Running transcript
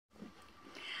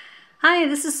Hi,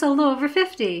 this is Solo Over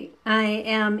 50. I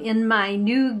am in my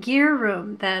new gear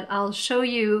room that I'll show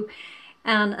you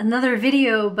on another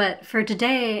video, but for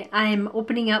today I'm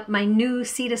opening up my new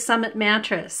Sea to Summit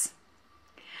mattress.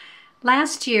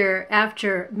 Last year,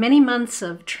 after many months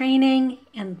of training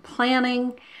and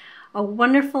planning, a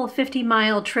wonderful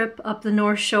 50-mile trip up the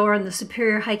North Shore on the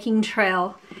Superior Hiking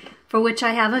Trail, for which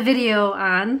I have a video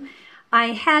on, I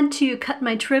had to cut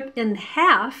my trip in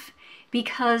half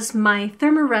because my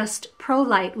Thermarest Pro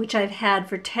Light, which I've had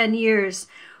for 10 years,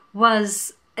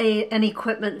 was an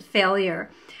equipment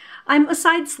failure. I'm a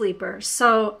side sleeper,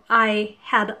 so I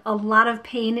had a lot of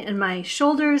pain in my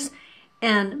shoulders,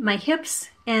 and my hips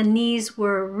and knees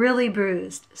were really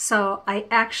bruised. So I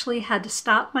actually had to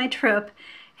stop my trip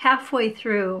halfway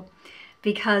through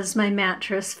because my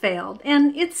mattress failed.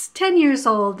 And it's 10 years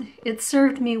old, it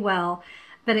served me well,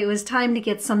 but it was time to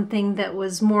get something that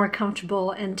was more comfortable,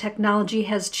 and technology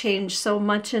has changed so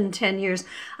much in 10 years.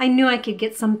 I knew I could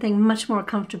get something much more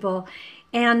comfortable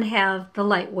and have the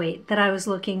lightweight that I was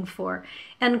looking for.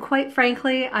 And quite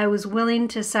frankly, I was willing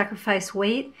to sacrifice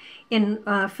weight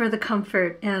for the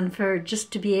comfort and for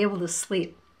just to be able to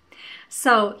sleep.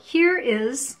 So here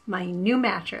is my new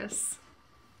mattress.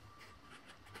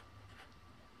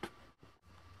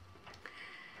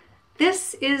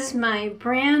 This is my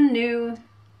brand new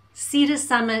Sea to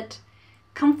Summit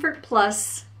Comfort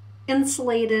Plus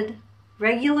Insulated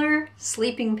regular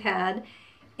sleeping pad,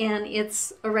 and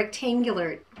it's a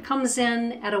rectangular. It comes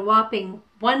in at a whopping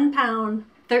 1 pound,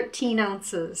 13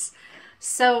 ounces.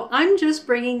 So I'm just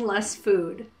bringing less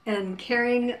food and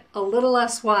carrying a little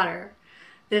less water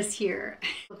this year,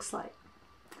 looks like.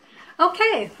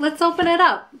 Okay, let's open it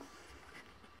up.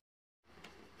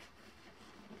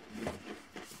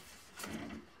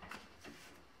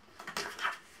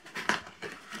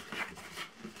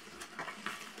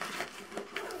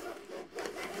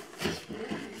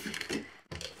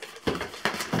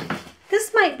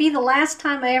 This might be the last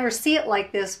time I ever see it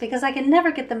like this because I can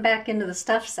never get them back into the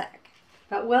stuff sack,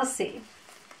 but we'll see.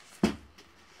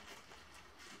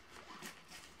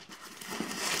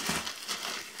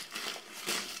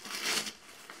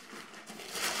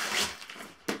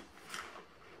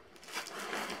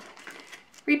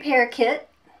 Repair kit.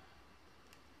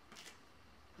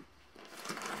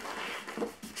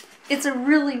 It's a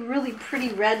really, really pretty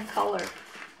red color.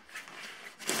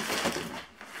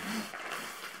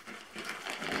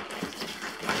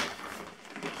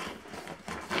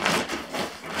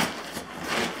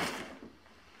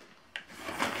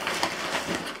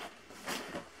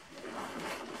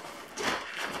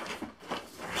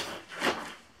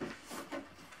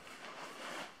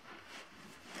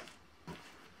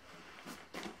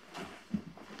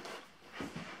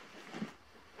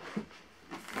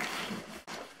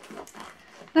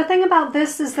 The thing about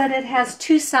this is that it has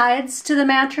two sides to the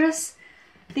mattress.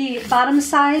 The bottom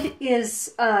side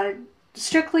is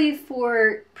strictly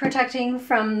for protecting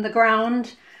from the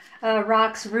ground,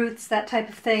 rocks, roots, that type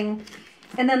of thing.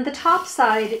 And then the top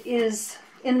side is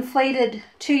inflated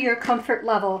to your comfort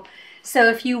level. So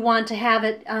if you want to have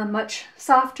it much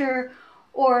softer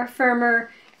or firmer,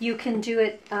 you can do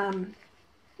it,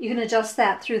 you can adjust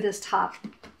that through this top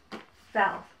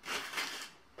valve.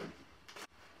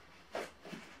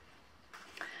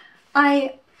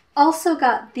 I also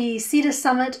got the Sea to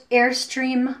Summit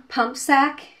Airstream pump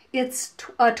sack. It's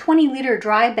a 20-liter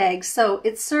dry bag, so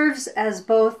it serves as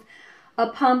both a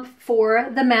pump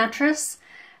for the mattress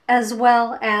as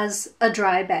well as a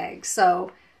dry bag.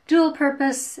 So dual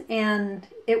purpose, and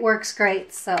it works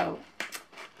great. So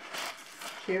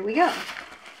here we go.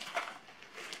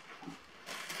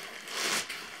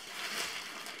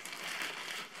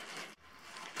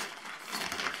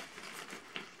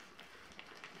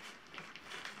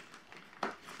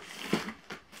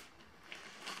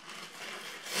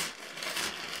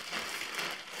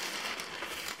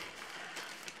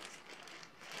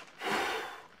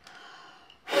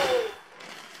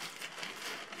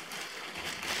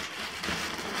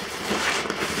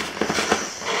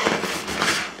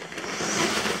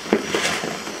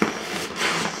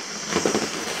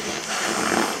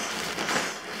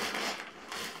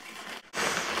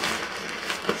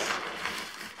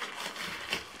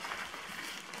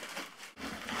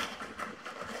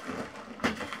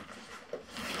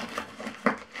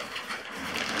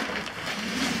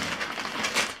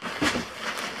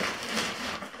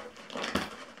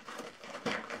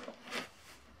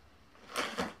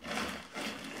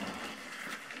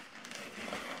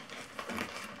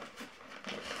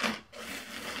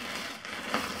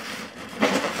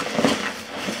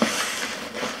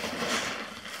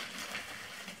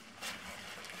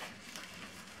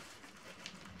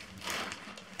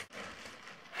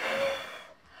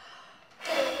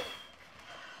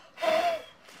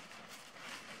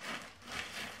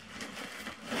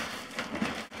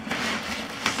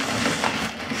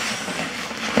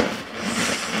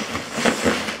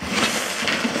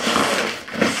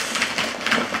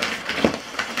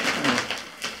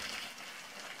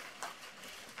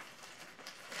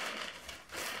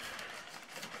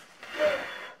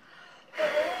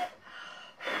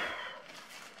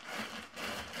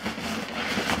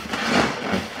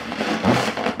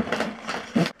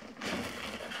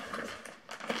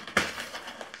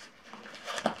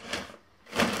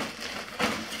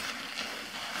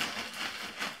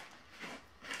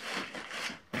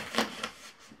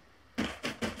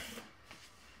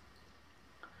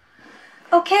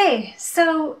 Okay,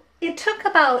 so it took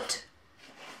about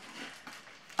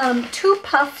 2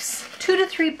 to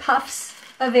 3 puffs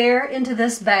of air into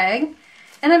this bag,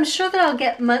 and I'm sure that I'll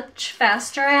get much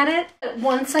faster at it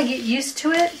once I get used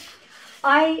to it.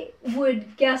 I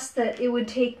would guess that it would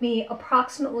take me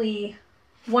approximately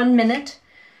 1 minute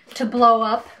to blow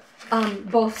up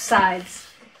both sides,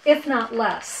 if not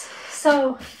less.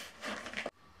 So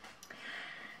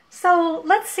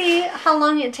let's see how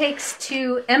long it takes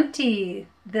to empty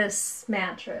this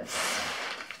mattress.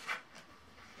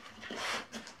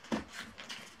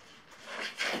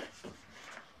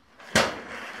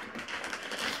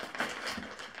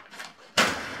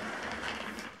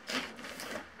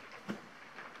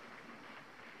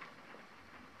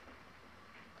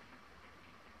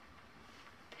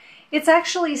 It's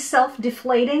actually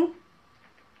self-deflating,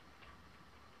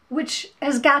 which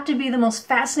has got to be the most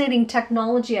fascinating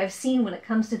technology I've seen when it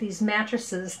comes to these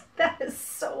mattresses. That is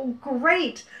so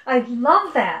great. I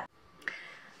love that.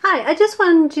 Hi, I just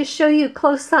wanted to show you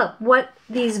close up what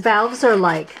these valves are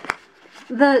like.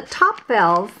 The top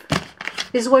valve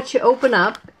is what you open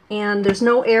up, and there's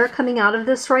no air coming out of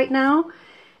this right now.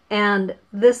 And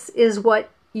this is what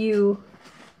you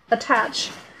attach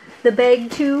the bag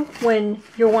to when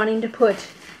you're wanting to put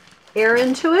air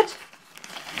into it.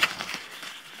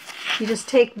 You just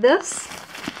take this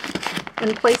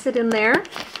and place it in there,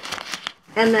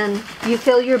 and then you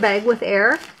fill your bag with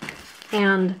air,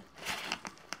 and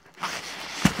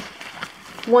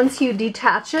once you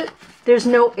detach it, there's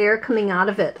no air coming out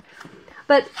of it.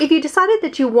 But if you decided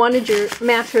that you wanted your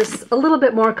mattress a little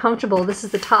bit more comfortable, this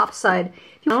is the top side.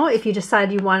 If you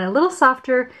decide you want it a little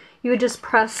softer, you would just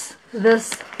press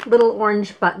this little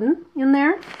orange button in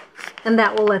there, and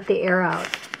that will let the air out.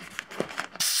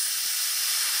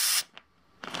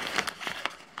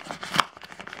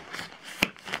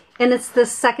 And it's the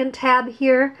second tab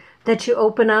here that you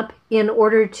open up in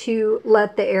order to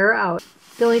let the air out.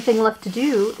 The only thing left to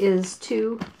do is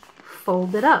to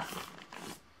fold it up.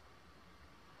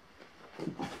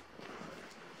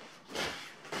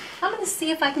 I'm going to see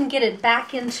if I can get it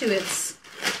back into its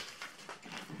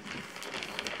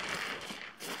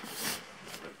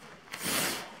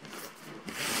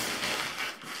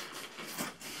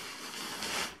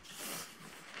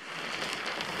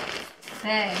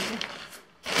bag.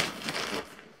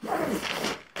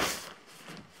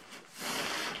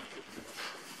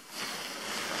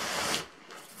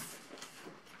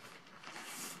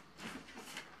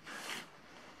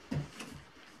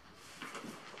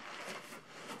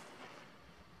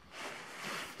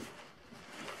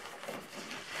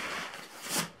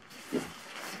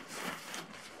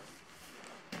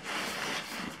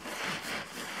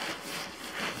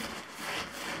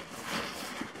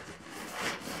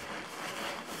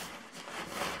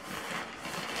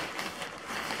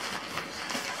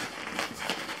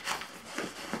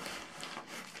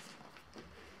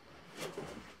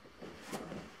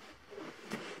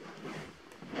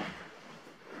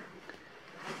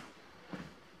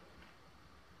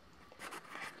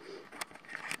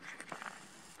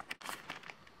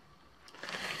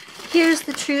 Here's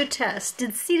the true test.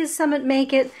 Did Sea to Summit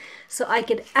make it so I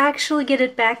could actually get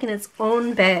it back in its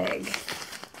own bag?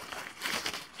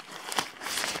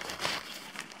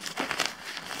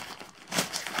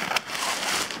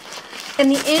 And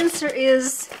the answer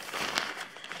is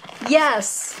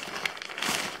yes.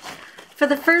 For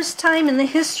the first time in the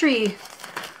history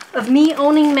of me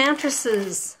owning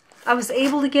mattresses, I was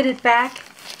able to get it back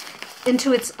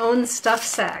into its own stuff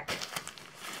sack.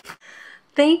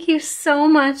 Thank you so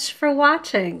much for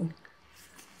watching.